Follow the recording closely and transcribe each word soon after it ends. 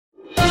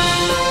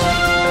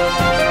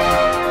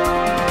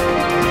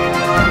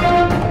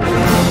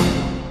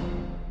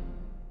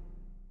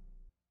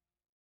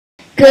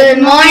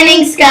Good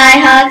morning,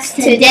 Skyhawks.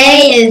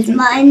 Today is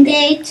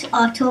Monday,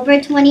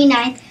 October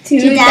 29th,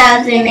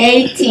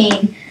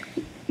 2018.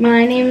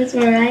 My name is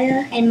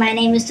Mariah. And my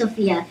name is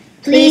Sophia.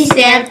 Please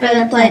stand for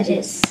the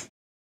pledges.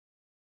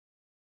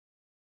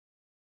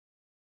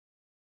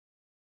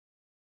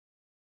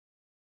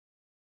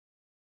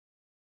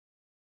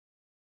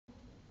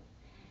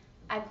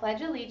 I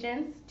pledge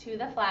allegiance to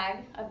the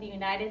flag of the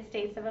United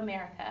States of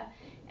America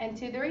and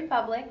to the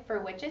republic for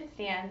which it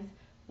stands,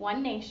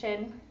 one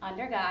nation,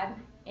 under God,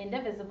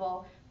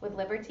 indivisible, with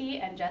liberty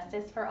and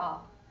justice for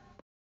all.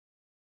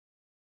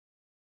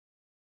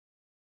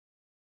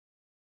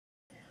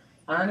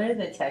 Honor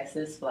the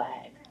Texas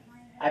flag.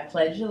 I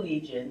pledge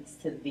allegiance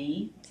to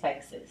thee,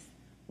 Texas,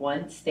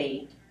 one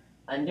state,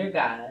 under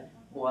God,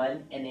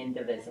 one and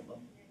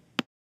indivisible.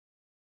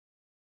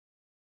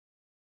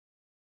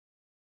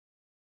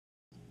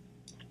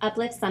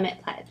 Uplift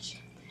Summit Pledge.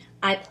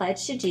 I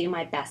pledge to do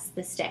my best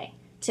this day,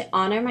 to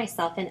honor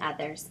myself and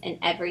others in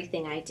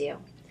everything I do,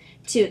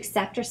 to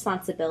accept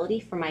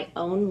responsibility for my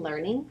own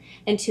learning,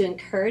 and to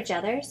encourage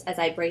others as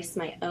I embrace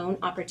my own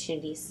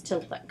opportunities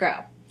to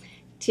grow,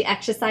 to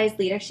exercise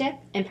leadership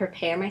and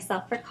prepare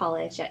myself for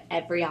college at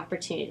every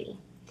opportunity.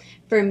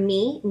 For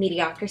me,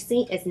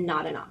 mediocrity is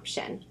not an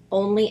option.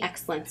 Only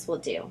excellence will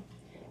do.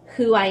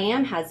 Who I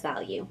am has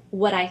value.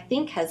 What I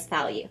think has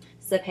value.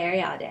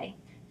 Superiade.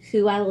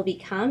 Who I will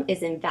become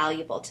is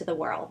invaluable to the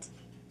world.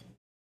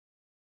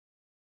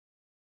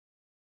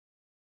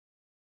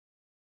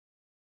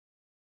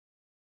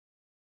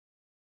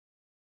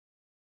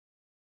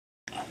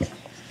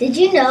 Did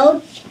you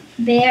know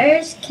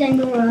bears can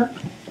grow up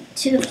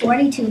to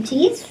 42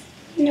 teeth?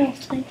 No,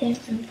 I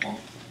didn't know that.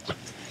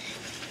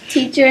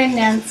 Teacher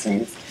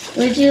announcements.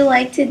 Would you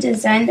like to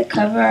design the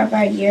cover of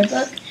our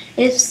yearbook?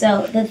 If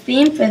so, the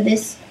theme for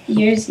this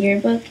year's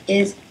yearbook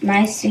is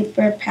My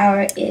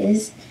Superpower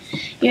Is.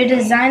 Your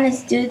design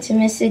is due to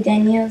Miss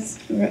Daniel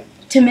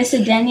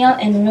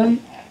in room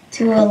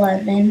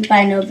 211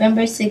 by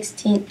November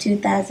 16,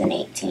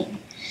 2018.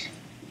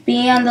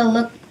 Be on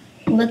the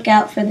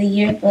lookout for the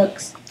yearbook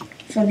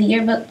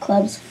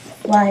club's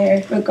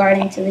flyer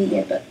regarding to the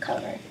yearbook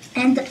cover.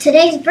 And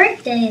today's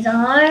birthdays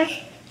are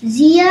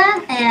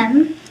Zia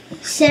M,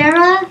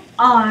 Sarah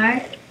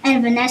R,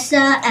 and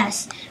Vanessa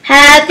S.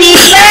 Happy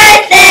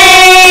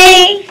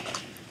birthday!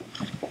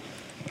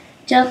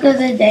 Joke of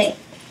the day.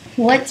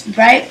 What's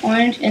bright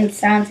orange and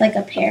sounds like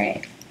a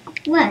parrot?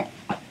 What?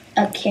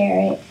 A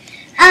carrot.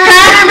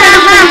 Have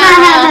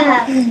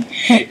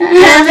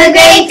a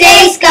great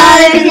day,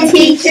 scholars.